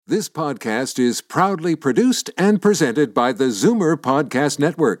This podcast is proudly produced and presented by the Zoomer Podcast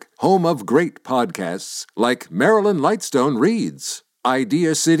Network, home of great podcasts like Marilyn Lightstone Reads,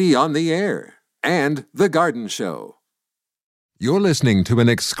 Idea City on the Air, and The Garden Show. You're listening to an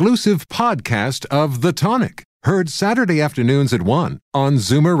exclusive podcast of The Tonic, heard Saturday afternoons at 1 on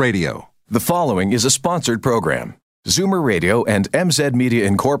Zoomer Radio. The following is a sponsored program. Zoomer Radio and MZ Media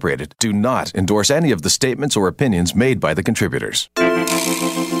Incorporated do not endorse any of the statements or opinions made by the contributors.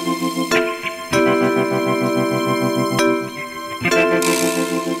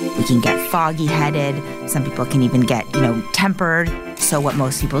 We can get foggy-headed. Some people can even get, tempered. So what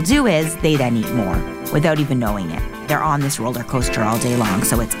most people do is they then eat more without even knowing it. They're on this roller coaster all day long.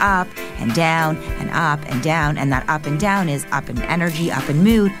 So it's up and down and up and down. And that up and down is up in energy, up in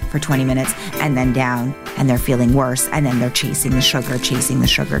mood for 20 minutes, and then down. And they're feeling worse. And then they're chasing the sugar, chasing the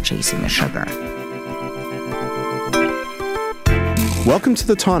sugar, chasing the sugar. Welcome to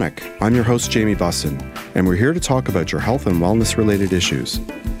The Tonic. I'm your host, Jamie Bussin, and we're here to talk about your health and wellness-related issues.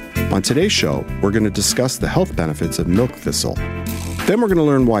 On today's show, we're going to discuss the health benefits of milk thistle. Then we're going to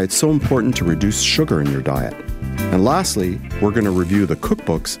learn why it's so important to reduce sugar in your diet. And lastly, we're going to review the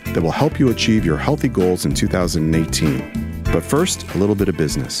cookbooks that will help you achieve your healthy goals in 2018. But first, a little bit of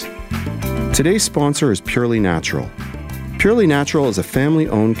business. Today's sponsor is Purely Natural. Purely Natural is a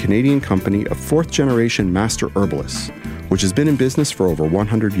family-owned Canadian company of fourth-generation master herbalists, which has been in business for over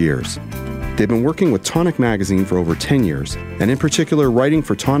 100 years. They've been working with Tonic Magazine for over 10 years, and in particular writing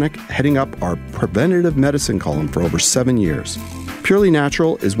for Tonic, heading up our preventative medicine column for over 7 years. Purely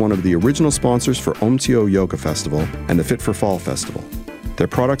Natural is one of the original sponsors for OMTO Yoga Festival and the Fit for Fall Festival. Their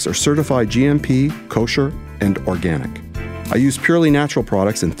products are certified GMP, kosher, and organic. I use Purely Natural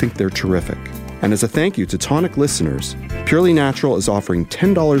products and think they're terrific. And as a thank you to Tonic listeners, Purely Natural is offering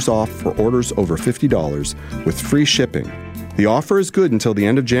 $10 off for orders over $50 with free shipping. The offer is good until the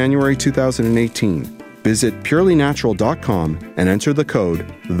end of January 2018. Visit purelynatural.com and enter the code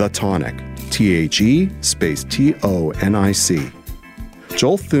THETONIC, THE_TONIC.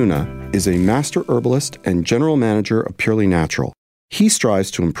 Joel Thuna is a master herbalist and general manager of Purely Natural. He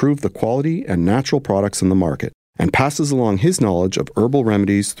strives to improve the quality and natural products in the market and passes along his knowledge of herbal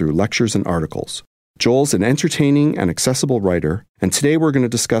remedies through lectures and articles. Joel's an entertaining and accessible writer, and today we're going to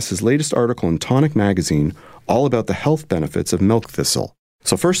discuss his latest article in Tonic Magazine all about the health benefits of milk thistle.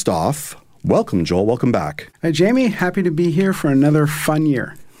 So first off, welcome, Joel. Welcome back. Hi, Jamie. Happy to be here for another fun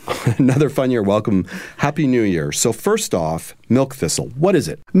year. Another fun year. Welcome. Happy New Year. So first off, milk thistle. What is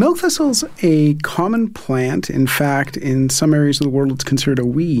it? Milk thistle's a common plant. In fact, in some areas of the world, it's considered a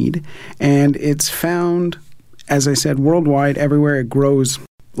weed, and it's found, as I said, worldwide, everywhere. It grows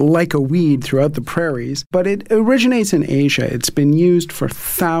like a weed throughout the prairies, but it originates in Asia. It's been used for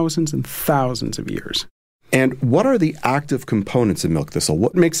thousands and thousands of years. And what are the active components of milk thistle?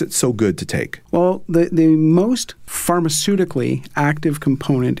 What makes it so good to take? Well, the most pharmaceutically active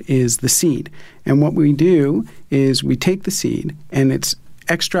component is the seed. And what we do is we take the seed, and it's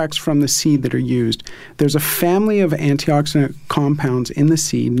extracts from the seed that are used. There's a family of antioxidant compounds in the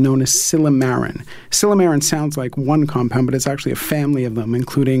seed known as silymarin. Silymarin sounds like one compound, but it's actually a family of them,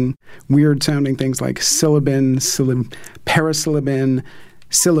 including weird-sounding things like psilocybin, parasilibin,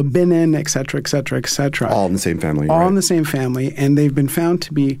 silibinin, et cetera, et cetera, et cetera. All in the same family, All right? in the same family, and they've been found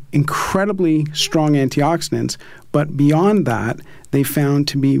to be incredibly strong antioxidants, but beyond that, they found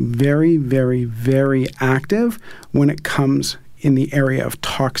to be very, very, very active when it comes in the area of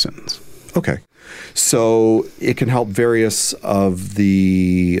toxins. Okay. So it can help various of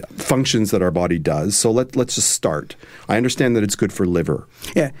the functions that our body does. So let's just start. I understand that it's good for liver.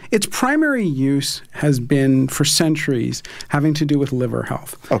 Yeah. Its primary use has been for centuries having to do with liver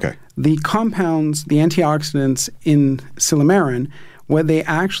health. Okay. The compounds, the antioxidants in silymarin, what they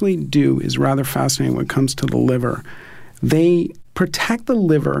actually do is rather fascinating when it comes to the liver. They protect the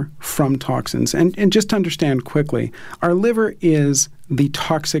liver from toxins. And just to understand quickly, our liver is the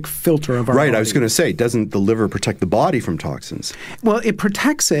toxic filter of our body. Right, I was going to say, doesn't the liver protect the body from toxins? Well, it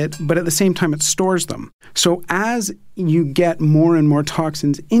protects it, but at the same time it stores them. So as you get more and more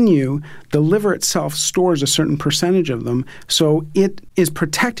toxins in you, the liver itself stores a certain percentage of them. So it is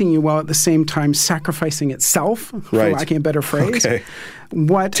protecting you while at the same time sacrificing itself, for lack of a better phrase. Okay.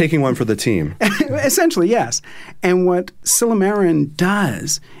 Taking one for the team. Essentially, yes. And what silymarin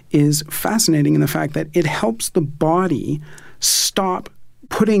does is fascinating in the fact that it helps the body stop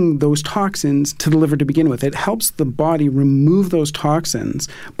putting those toxins to the liver to begin with. It helps the body remove those toxins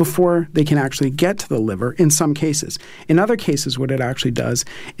before they can actually get to the liver in some cases. In other cases, what it actually does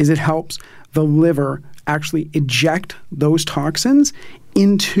is it helps the liver actually eject those toxins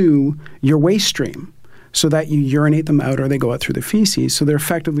into your waste stream. so that you urinate them out or they go out through the feces, so they're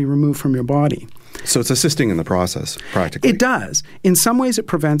effectively removed from your body. So it's assisting in the process, practically. It does. In some ways it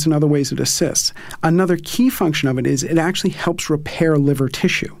prevents, in other ways it assists. Another key function of it is it actually helps repair liver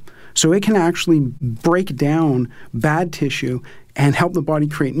tissue. So it can actually break down bad tissue and help the body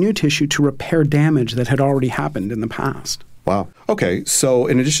create new tissue to repair damage that had already happened in the past. Wow. Okay, so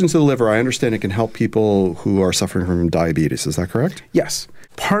in addition to the liver, I understand it can help people who are suffering from diabetes. Is that correct? Yes.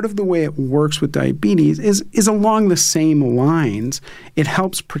 Part of the way it works with diabetes is along the same lines. It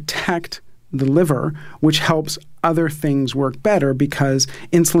helps protect the liver, which helps other things work better because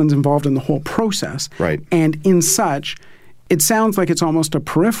insulin's involved in the whole process. Right. And in such, it sounds like it's almost a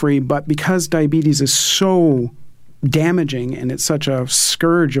periphery, but because diabetes is so damaging and it's such a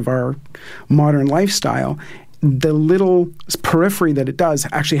scourge of our modern lifestyle, the little periphery that it does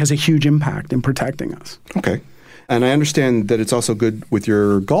actually has a huge impact in protecting us. Okay. And I understand that it's also good with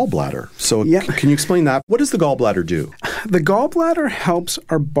your gallbladder. So can you explain that? What does the gallbladder do? The gallbladder helps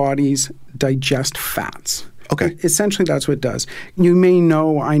our bodies digest fats. Okay. Essentially, that's what it does. You may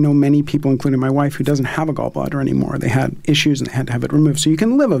know, I know many people, including my wife, who doesn't have a gallbladder anymore. They had issues and they had to have it removed. So you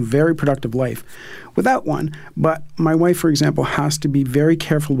can live a very productive life without one. But my wife, for example, has to be very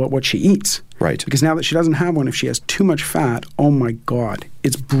careful about what she eats. Right. Because now that she doesn't have one, if she has too much fat, oh my God,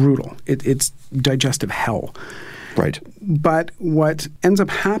 it's brutal. It's digestive hell. Right. But what ends up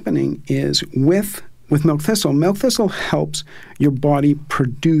happening is with milk thistle helps your body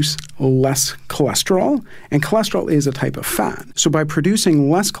produce less cholesterol, and cholesterol is a type of fat. So by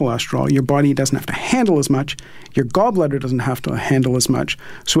producing less cholesterol, your body doesn't have to handle as much, your gallbladder doesn't have to handle as much,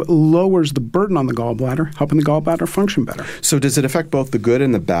 so it lowers the burden on the gallbladder, helping the gallbladder function better. So does it affect both the good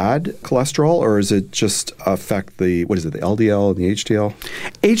and the bad cholesterol, or is it just affect the LDL and the HDL?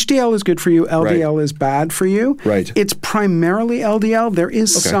 HDL is good for you, LDL is bad for you. Right. It's primarily LDL. There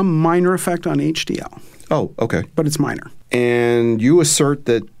is some minor effect on HDL. Oh, okay. But it's minor. And you assert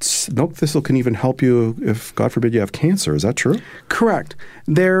that milk thistle can even help you if, God forbid, you have cancer. Is that true? Correct.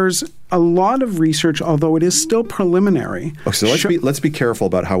 There's a lot of research, although it is still preliminary. Okay, so let's be careful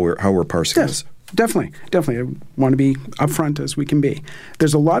about how we're parsing this. Definitely. I want to be upfront as we can be.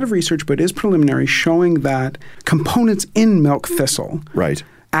 There's a lot of research, but it is preliminary, showing that components in milk thistle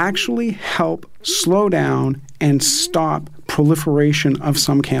actually help slow down and stop proliferation of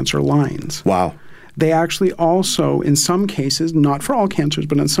some cancer lines. Wow. They actually also, in some cases, not for all cancers,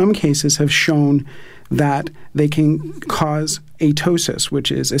 but in some cases have shown that they can cause apoptosis, which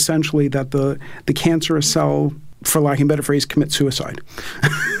is essentially that the cancerous cell, for lack of a better phrase, commit suicide.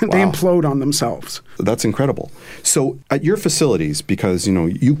 They implode on themselves. That's incredible. So at your facilities, because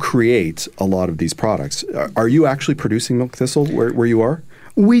you create a lot of these products, are you actually producing milk thistle where you are?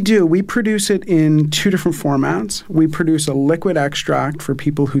 We do. We produce it in two different formats. We produce a liquid extract for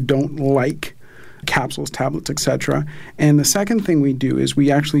people who don't like capsules, tablets, etc. And the second thing we do is we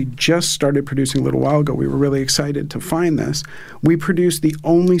actually just started producing a little while ago. We were really excited to find this. We produce the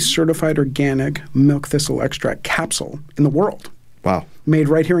only certified organic milk thistle extract capsule in the world. Wow. Made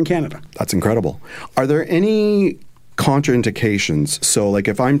right here in Canada. That's incredible. Are there any contraindications? So like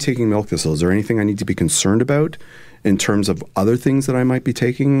if I'm taking milk thistle, is there anything I need to be concerned about in terms of other things that I might be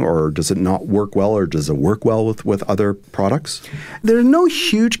taking, or does it not work well, or does it work well with other products? There are no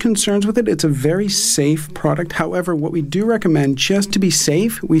huge concerns with it. It's a very safe product. However, what we do recommend, just to be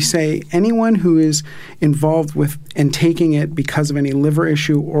safe, we say anyone who is involved with and taking it because of any liver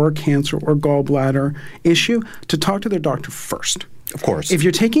issue or cancer or gallbladder issue, to talk to their doctor first. Of course. If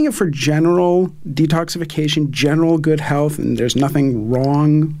you're taking it for general detoxification, general good health, and there's nothing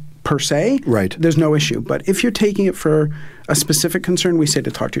wrong per se, there's no issue. But if you're taking it for a specific concern, we say to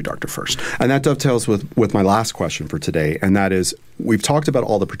talk to your doctor first. And that dovetails with my last question for today, and that is, we've talked about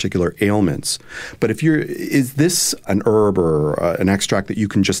all the particular ailments, but is this an herb or an extract that you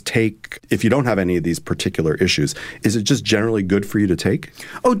can just take if you don't have any of these particular issues? Is it just generally good for you to take?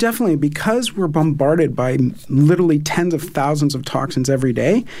 Oh, definitely. Because we're bombarded by literally tens of thousands of toxins every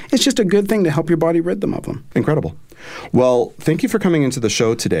day, it's just a good thing to help your body rid them of them. Incredible. Well, thank you for coming into the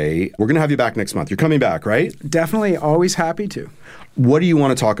show today. We're going to have you back next month. You're coming back, right? Definitely. Always happy to. What do you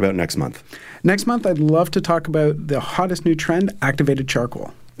want to talk about next month? Next month, I'd love to talk about the hottest new trend, activated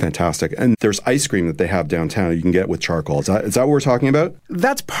charcoal. Fantastic. And there's ice cream that they have downtown you can get with charcoal. Is that what we're talking about?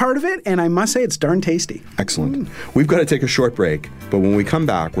 That's part of it, and I must say it's darn tasty. Excellent. We've got to take a short break, but when we come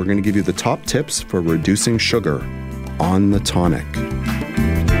back, we're going to give you the top tips for reducing sugar on the tonic.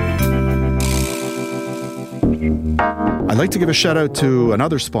 I'd like to give a shout out to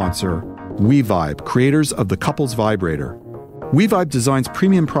another sponsor, WeVibe, creators of the Couples Vibrator. WeVibe designs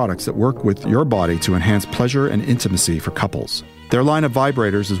premium products that work with your body to enhance pleasure and intimacy for couples. Their line of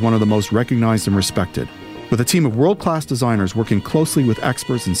vibrators is one of the most recognized and respected. With a team of world-class designers working closely with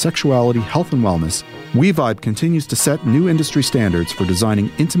experts in sexuality, health, and wellness, WeVibe continues to set new industry standards for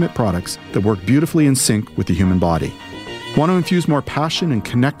designing intimate products that work beautifully in sync with the human body. Want to infuse more passion and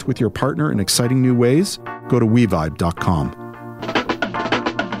connect with your partner in exciting new ways? Go to WeVibe.com.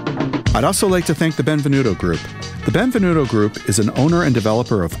 I'd also like to thank the Benvenuto Group. The Benvenuto Group is an owner and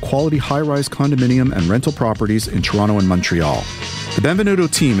developer of quality high-rise condominium and rental properties in Toronto and Montreal. The Benvenuto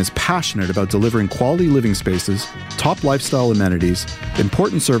team is passionate about delivering quality living spaces, top lifestyle amenities,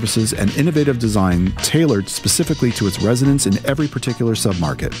 important services, and innovative design tailored specifically to its residents in every particular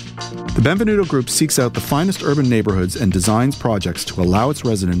submarket. The Benvenuto Group seeks out the finest urban neighborhoods and designs projects to allow its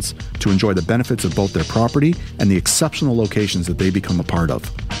residents to enjoy the benefits of both their property and the exceptional locations that they become a part of.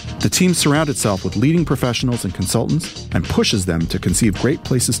 The team surrounds itself with leading professionals and consultants and pushes them to conceive great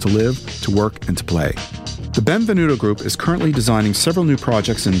places to live, to work, and to play. The Benvenuto Group is currently designing several new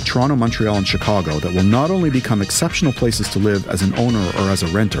projects in Toronto, Montreal, and Chicago that will not only become exceptional places to live as an owner or as a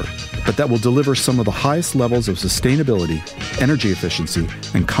renter, but that will deliver some of the highest levels of sustainability, energy efficiency,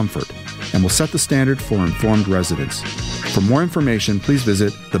 and comfort, and will set the standard for informed residents. For more information, please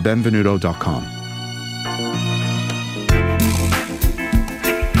visit thebenvenuto.com.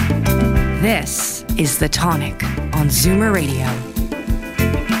 This is The Tonic on Zoomer Radio.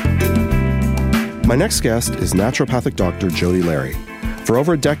 My next guest is naturopathic Dr. Jody Larry. For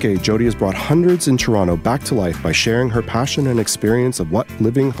over a decade, Jody has brought hundreds in Toronto back to life by sharing her passion and experience of what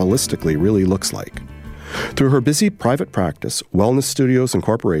living holistically really looks like. Through her busy private practice, wellness studios, and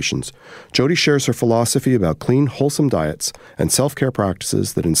corporations, Jody shares her philosophy about clean, wholesome diets and self-care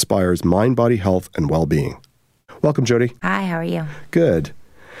practices that inspires mind-body health and well-being. Welcome, Jody. Hi, how are you? Good.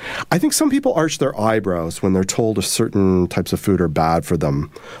 I think some people arch their eyebrows when they're told certain types of food are bad for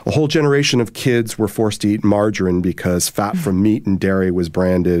them. A whole generation of kids were forced to eat margarine because fat from meat and dairy was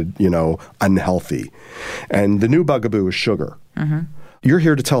branded, unhealthy. And the new bugaboo is sugar. Mm-hmm. You're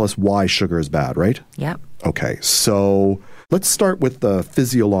here to tell us why sugar is bad, right? Yep. Okay, so let's start with the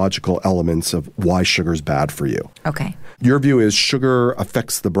physiological elements of why sugar is bad for you. Okay. Your view is sugar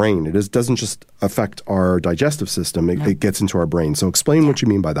affects the brain. It doesn't just affect our digestive system. It gets into our brain. So explain what you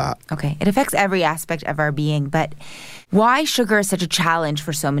mean by that. Okay. It affects every aspect of our being, but why sugar is such a challenge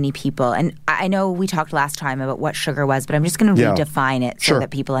for so many people. And I know we talked last time about what sugar was, but I'm just going to redefine it so that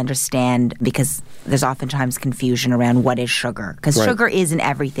people understand, because there's oftentimes confusion around what is sugar. Because sugar isn't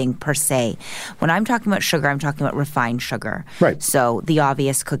everything per se. When I'm talking about sugar, I'm talking about refined sugar. Right. So the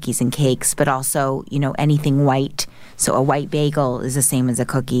obvious cookies and cakes, but also, anything white. So a white bagel is the same as a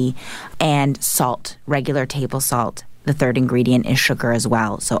cookie. And salt, regular table salt. The third ingredient is sugar as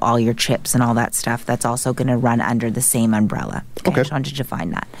well. So all your chips and all that stuff, that's also going to run under the same umbrella. Okay. I just wanted to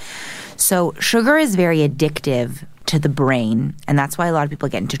define that. So sugar is very addictive to the brain, and that's why a lot of people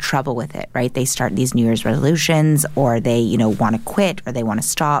get into trouble with it, right? They start these New Year's resolutions, or they, want to quit, or they want to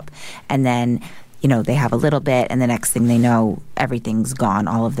stop, and then they have a little bit, and the next thing they know, everything's gone.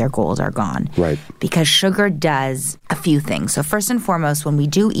 All of their goals are gone. Right. Because sugar does a few things. So first and foremost, when we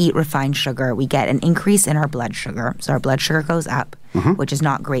do eat refined sugar, we get an increase in our blood sugar. So our blood sugar goes up, which is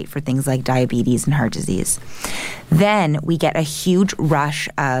not great for things like diabetes and heart disease. Then we get a huge rush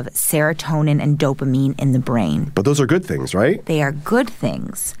of serotonin and dopamine in the brain. But those are good things, right? They are good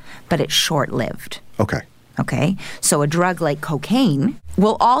things, but it's short-lived. Okay, so a drug like cocaine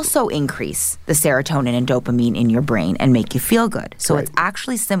will also increase the serotonin and dopamine in your brain and make you feel good. So it's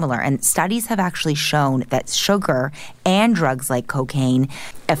actually similar. And studies have actually shown that sugar and drugs like cocaine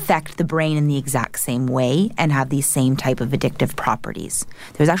affect the brain in the exact same way and have these same type of addictive properties.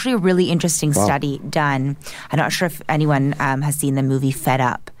 There's actually a really interesting study done. I'm not sure if anyone has seen the movie Fed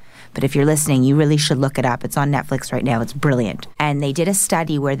Up. But if you're listening, you really should look it up. It's on Netflix right now. It's brilliant. And they did a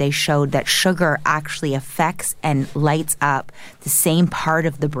study where they showed that sugar actually affects and lights up the same part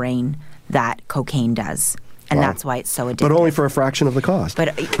of the brain that cocaine does. And that's why it's so addictive. But only for a fraction of the cost.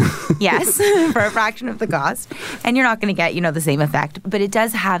 But yes, for a fraction of the cost. And you're not going to get, the same effect. But it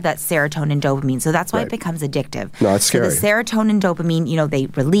does have that serotonin dopamine. So that's why it becomes addictive. No, it's scary. So the serotonin dopamine, they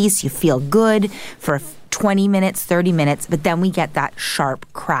release, you feel good for 20 minutes, 30 minutes, but then we get that sharp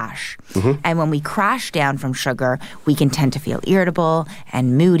crash. And when we crash down from sugar, we can tend to feel irritable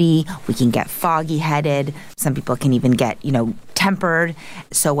and moody. We can get foggy-headed. Some people can even get, tempered.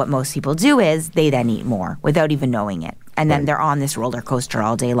 So what most people do is they then eat more without even knowing it. And then they're on this roller coaster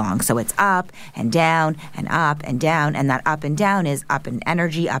all day long. So it's up and down and up and down. And that up and down is up in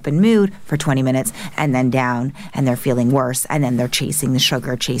energy, up in mood for 20 minutes, and then down, and they're feeling worse. And then they're chasing the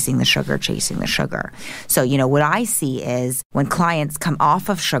sugar, chasing the sugar, chasing the sugar. So, what I see is when clients come off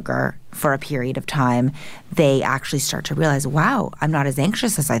of sugar, for a period of time, they actually start to realize, wow, I'm not as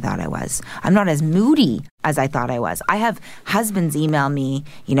anxious as I thought I was. I'm not as moody as I thought I was. I have husbands email me,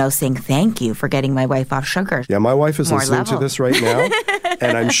 saying thank you for getting my wife off sugar. Yeah, my wife is listening to this right now,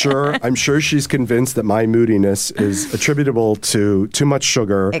 and I'm sure she's convinced that my moodiness is attributable to too much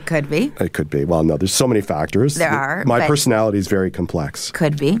sugar. It could be. It could be. Well, no, there's so many factors. There are. My personality is very complex.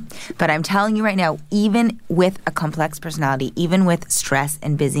 Could be. But I'm telling you right now, even with a complex personality, even with stress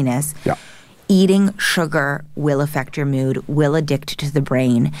and busyness, eating sugar will affect your mood, will addict to the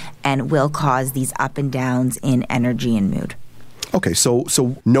brain, and will cause these up and downs in energy and mood. Okay, so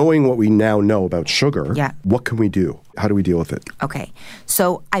knowing what we now know about sugar, what can we do? How do we deal with it? Okay,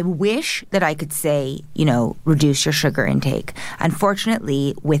 so I wish that I could say, reduce your sugar intake.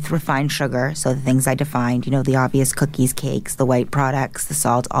 Unfortunately, with refined sugar, so the things I defined, the obvious cookies, cakes, the white products, the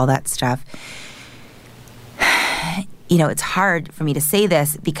salt, all that stuff, it's hard for me to say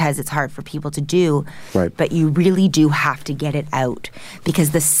this because it's hard for people to do, right. But you really do have to get it out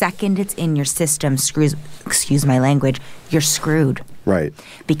because the second it's in your system, excuse my language, you're screwed. Right.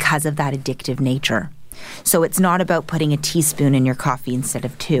 Because of that addictive nature. So it's not about putting a teaspoon in your coffee instead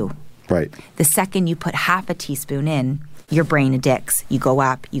of 2. Right. The second you put half a teaspoon in, your brain addicts. You go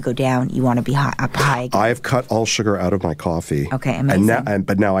up, you go down, you want to be up high again. I've cut all sugar out of my coffee. Okay, amazing.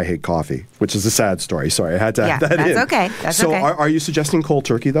 But now I hate coffee, which is a sad story. Sorry, I had to add that in. That's okay. So are you suggesting cold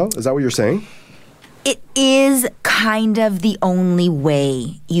turkey, though? Is that what you're saying? It is kind of the only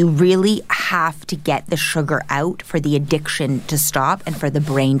way. You really have to get the sugar out for the addiction to stop and for the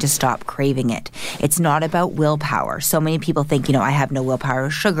brain to stop craving it. It's not about willpower. So many people think, I have no willpower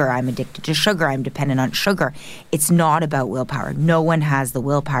with sugar. I'm addicted to sugar. I'm dependent on sugar. It's not about willpower. No one has the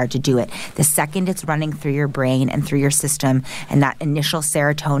willpower to do it. The second it's running through your brain and through your system and that initial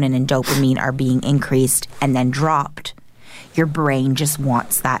serotonin and dopamine are being increased and then dropped, your brain just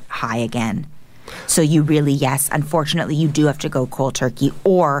wants that high again. So you really, yes, unfortunately, you do have to go cold turkey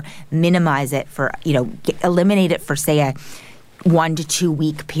or minimize it for, eliminate it for, say, a 1 to 2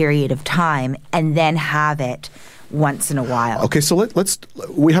 week period of time and then have it once in a while. Okay, so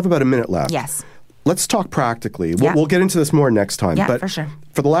we have about a minute left. Yes. Let's talk practically. We'll get into this more next time. Yeah, but for sure.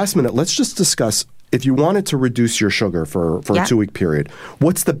 For the last minute, let's just discuss, if you wanted to reduce your sugar for a 2-week period,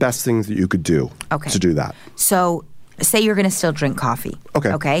 what's the best things that you could do to do that? So say you're going to still drink coffee.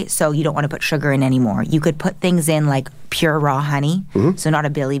 Okay. So you don't want to put sugar in anymore. You could put things in like pure raw honey. Mm-hmm. So not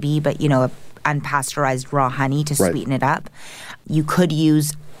a Billy Bee, but, a unpasteurized raw honey to sweeten it up. You could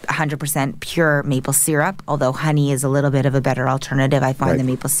use 100% pure maple syrup, although honey is a little bit of a better alternative. I find the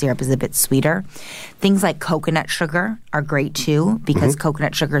maple syrup is a bit sweeter. Things like coconut sugar are great too because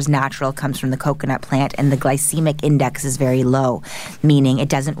coconut sugar is natural, comes from the coconut plant, and the glycemic index is very low, meaning it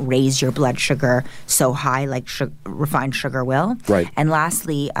doesn't raise your blood sugar so high like refined sugar will. Right. And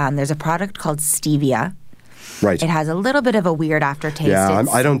lastly, there's a product called stevia. Right. It has a little bit of a weird aftertaste. Yeah,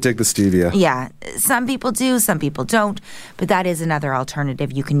 I don't dig the stevia. Yeah, some people do, some people don't, but that is another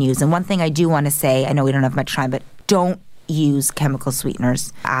alternative you can use. And one thing I do want to say, I know we don't have much time, but don't use chemical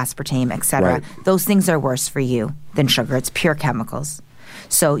sweeteners, aspartame, etc. Right. Those things are worse for you than sugar. It's pure chemicals.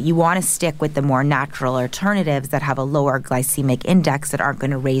 So you want to stick with the more natural alternatives that have a lower glycemic index that aren't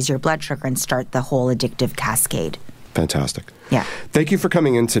going to raise your blood sugar and start the whole addictive cascade. Fantastic. Yeah. Thank you for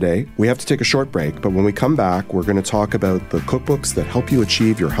coming in today. We have to take a short break, but when we come back, we're going to talk about the cookbooks that help you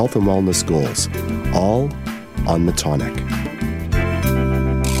achieve your health and wellness goals, all on The Tonic.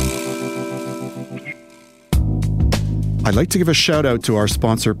 I'd like to give a shout out to our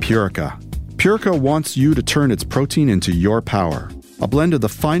sponsor, Purica. Purica wants you to turn its protein into your power. A blend of the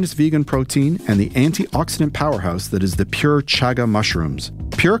finest vegan protein and the antioxidant powerhouse that is the pure chaga mushrooms.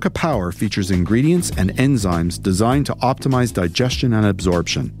 Purica Power features ingredients and enzymes designed to optimize digestion and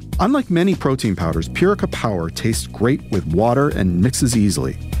absorption. Unlike many protein powders, Purica Power tastes great with water and mixes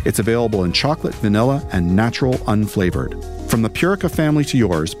easily. It's available in chocolate, vanilla, and natural unflavored. From the Purica family to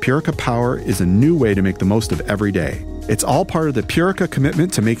yours, Purica Power is a new way to make the most of every day. It's all part of the Purica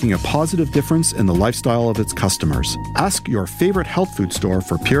commitment to making a positive difference in the lifestyle of its customers. Ask your favorite health food store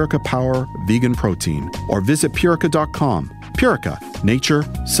for Purica Power Vegan Protein or visit Purica.com. Purica, nature,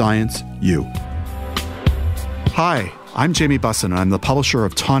 science, you. Hi, I'm Jamie Bussin. I'm the publisher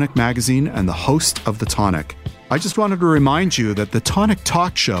of Tonic Magazine and the host of The Tonic. I just wanted to remind you that the Tonic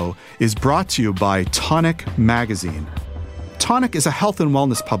Talk Show is brought to you by Tonic Magazine. Tonic is a health and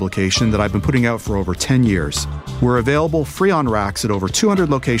wellness publication that I've been putting out for over 10 years. We're available free on racks at over 200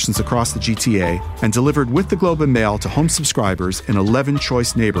 locations across the GTA and delivered with the Globe and Mail to home subscribers in 11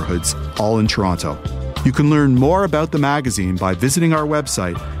 choice neighborhoods, all in Toronto. You can learn more about the magazine by visiting our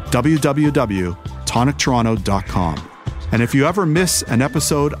website, www.tonictoronto.com. And if you ever miss an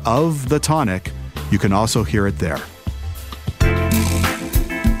episode of The Tonic, you can also hear it there.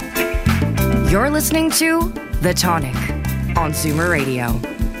 You're listening to The Tonic on Zoomer Radio.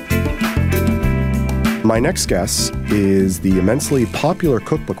 My next guest is the immensely popular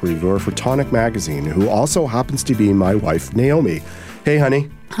cookbook reviewer for Tonic Magazine, who also happens to be my wife, Naomi. Hey, honey.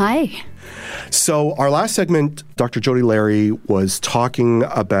 Hi. So our last segment, Dr. Jody Larry was talking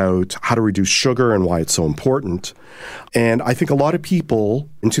about how to reduce sugar and why it's so important. And I think a lot of people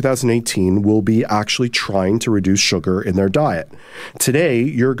in 2018 will be actually trying to reduce sugar in their diet. Today,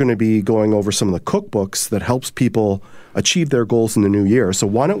 you're going to be going over some of the cookbooks that helps people achieve their goals in the new year. So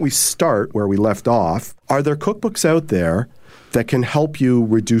why don't we start where we left off? Are there cookbooks out there that can help you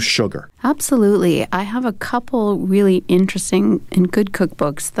reduce sugar? Absolutely. I have a couple really interesting and good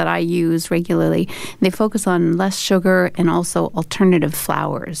cookbooks that I use regularly. They focus on less sugar and also alternative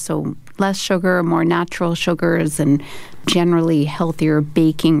flours. So less sugar, more natural sugars, and generally healthier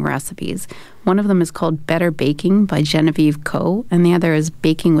baking recipes. One of them is called Better Baking by Genevieve Ko, and the other is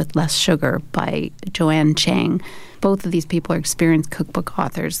Baking with Less Sugar by Joanne Chang. Both of these people are experienced cookbook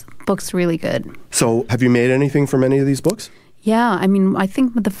authors. Book's really good. So have you made anything from any of these books? Yeah, I mean, I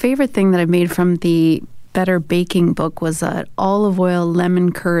think the favorite thing that I made from the Better Baking book was an olive oil,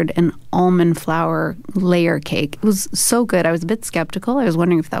 lemon curd, and almond flour layer cake. It was so good. I was a bit skeptical. I was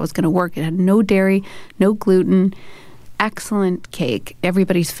wondering if that was going to work. It had no dairy, no gluten. Excellent cake.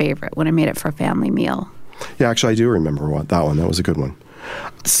 Everybody's favorite when I made it for a family meal. Yeah, actually, I do remember that one. That was a good one.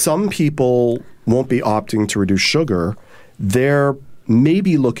 Some people won't be opting to reduce sugar. They're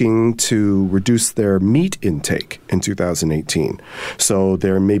maybe looking to reduce their meat intake in 2018. So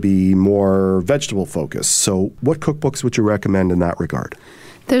they're maybe more vegetable focused. So what cookbooks would you recommend in that regard?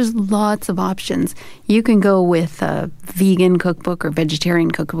 There's lots of options. You can go with a vegan cookbook or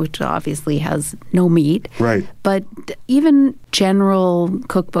vegetarian cookbook, which obviously has no meat. Right. But even general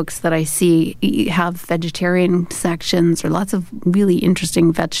cookbooks that I see have vegetarian sections or lots of really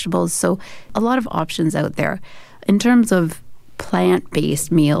interesting vegetables. So a lot of options out there. In terms of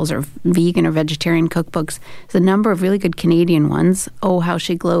plant-based meals or vegan or vegetarian cookbooks, there's a number of really good Canadian ones. Oh, How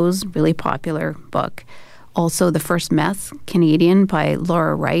She Glows, really popular book. Also, The First Mess, Canadian, by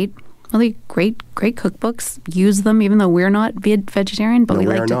Laura Wright. Really great cookbooks. Use them, even though we're not vegetarian, but we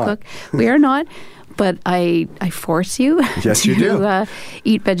like to cook. We are not. But I force you yes, you to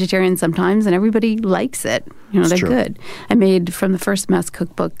eat vegetarian sometimes, and everybody likes it. You know, they're good. I made, from the First Mess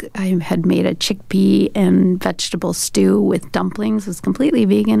cookbook, I had made a chickpea and vegetable stew with dumplings. It was completely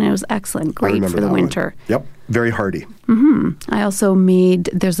vegan, and it was excellent. Great for the winter. Yep, very hearty. Mm-hmm. I also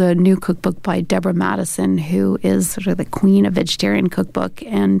there's a new cookbook by Deborah Madison, who is sort of the queen of vegetarian cookbook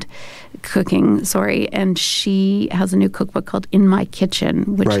and cooking, and she has a new cookbook called In My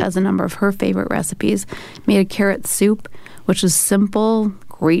Kitchen, which has a number of her favorite recipes. Made a carrot soup, which is simple,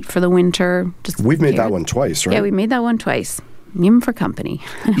 great for the winter. We've made that one twice, right? Yeah, we made that one twice, even for company.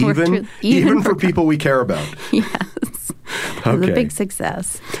 Even for people we care about. Yes. Okay. It was a big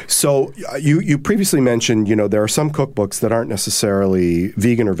success. So you previously mentioned, there are some cookbooks that aren't necessarily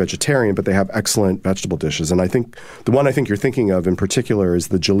vegan or vegetarian, but they have excellent vegetable dishes. And I think the one you're thinking of in particular is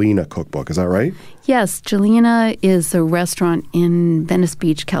the Jelena cookbook. Is that right? Yes. Jelena is a restaurant in Venice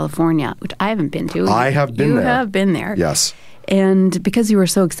Beach, California, which I haven't been to. I have been there. You have been there. Yes. And because you were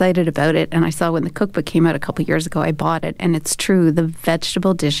so excited about it, and I saw when the cookbook came out a couple years ago, I bought it. And it's true, the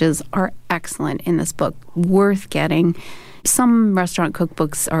vegetable dishes are excellent in this book, worth getting. Some restaurant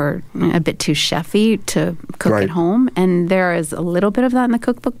cookbooks are a bit too chefy to cook at home, and there is a little bit of that in the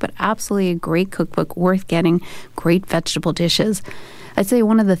cookbook, but absolutely a great cookbook, worth getting, great vegetable dishes. I'd say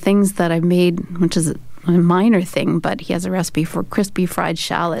one of the things that I've made, which is a minor thing, but he has a recipe for crispy fried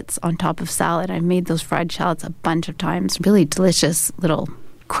shallots on top of salad. I've made those fried shallots a bunch of times. Really delicious little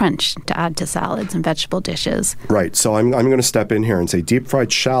crunch to add to salads and vegetable dishes. Right. So I'm going to step in here and say deep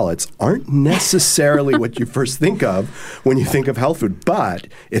fried shallots aren't necessarily what you first think of when you think of health food. But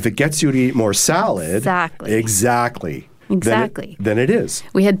if it gets you to eat more salad, exactly. Then it is.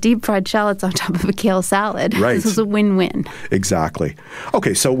 We had deep fried shallots on top of a kale salad. Right. This was a win-win. Exactly.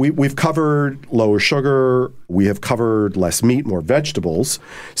 Okay, so we've covered lower sugar. We have covered less meat, more vegetables.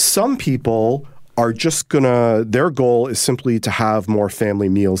 Some people are just their goal is simply to have more family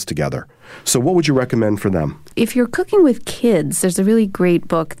meals together. So what would you recommend for them? If you're cooking with kids, there's a really great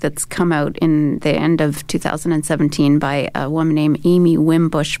book that's come out in the end of 2017 by a woman named Amy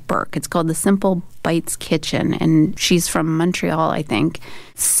Wimbush Burke. It's called The Simple Bites Kitchen, and she's from Montreal, I think.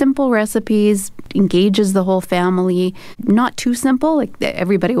 Simple recipes, engages the whole family. Not too simple, like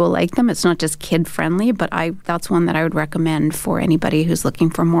everybody will like them. It's not just kid-friendly, but that's one that I would recommend for anybody who's looking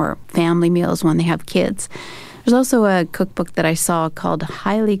for more family meals when they have kids. There's also a cookbook that I saw called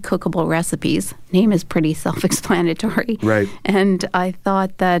Highly Cookable Recipes. Name is pretty self-explanatory. Right. And I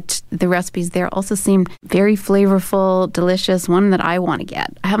thought that the recipes there also seemed very flavorful, delicious, one that I want to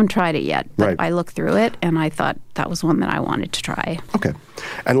get. I haven't tried it yet, but Right. I looked through it and I thought that was one that I wanted to try. Okay.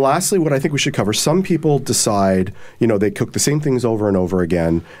 And lastly, what I think we should cover, some people decide, they cook the same things over and over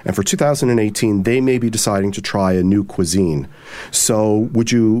again, and for 2018, they may be deciding to try a new cuisine. So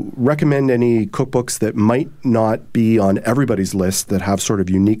would you recommend any cookbooks that might not be on everybody's list that have sort of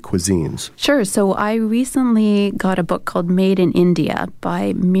unique cuisines? Sure. So I recently got a book called Made in India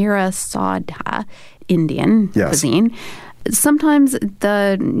by Meera Sadha, Indian cuisine. Sometimes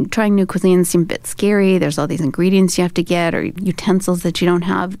trying new cuisines seem a bit scary. There's all these ingredients you have to get or utensils that you don't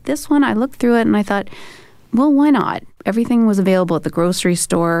have. This one, I looked through it and I thought, well, why not? Everything was available at the grocery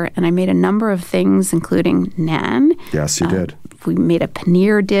store, and I made a number of things, including naan. Yes, you did. We made a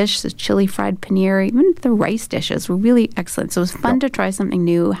paneer dish, the chili fried paneer. Even the rice dishes were really excellent. So it was fun to try something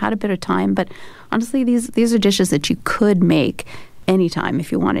new, had a bit of time. But honestly, these are dishes that you could make anytime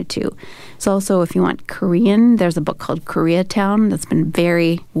if you wanted to. So also, if you want Korean, there's a book called Koreatown that's been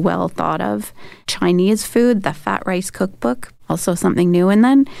very well thought of. Chinese food, the Fat Rice Cookbook, also something new. And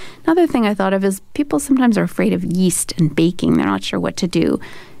then another thing I thought of is people sometimes are afraid of yeast and baking. They're not sure what to do.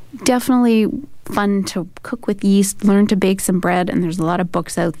 Definitely fun to cook with yeast, learn to bake some bread, and there's a lot of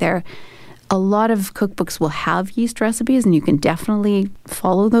books out there. A lot of cookbooks will have yeast recipes, and you can definitely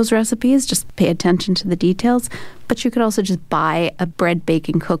follow those recipes. Just pay attention to the details. But you could also just buy a bread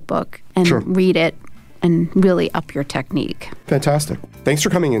baking cookbook and read it and really up your technique. Fantastic. Thanks for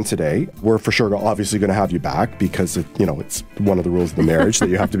coming in today. We're for sure obviously going to have you back because, it's one of the rules of the marriage that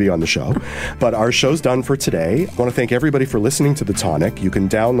you have to be on the show. But our show's done for today. I want to thank everybody for listening to The Tonic. You can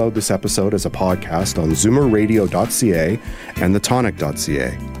download this episode as a podcast on zoomerradio.ca and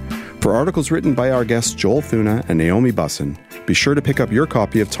thetonic.ca. For articles written by our guests Joel Thuna and Naomi Bussin, be sure to pick up your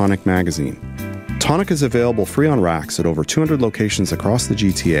copy of Tonic magazine. Tonic is available free on racks at over 200 locations across the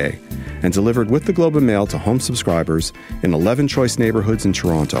GTA and delivered with the Globe and Mail to home subscribers in 11 choice neighborhoods in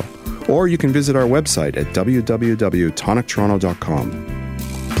Toronto. Or you can visit our website at www.tonictoronto.com.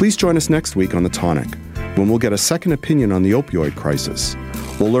 Please join us next week on The Tonic, when we'll get a second opinion on the opioid crisis.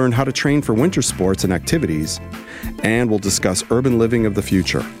 We'll learn how to train for winter sports and activities, and we'll discuss urban living of the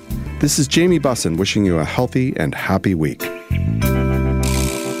future. This is Jamie Bussin wishing you a healthy and happy week.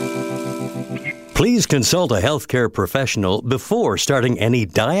 Please consult a healthcare professional before starting any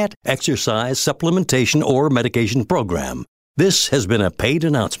diet, exercise, supplementation, or medication program. This has been a paid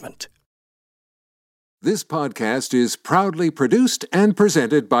announcement. This podcast is proudly produced and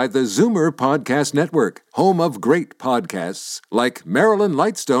presented by the Zoomer Podcast Network, home of great podcasts like Marilyn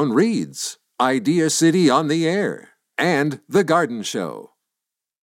Lightstone Reads, Idea City on the Air, and The Garden Show.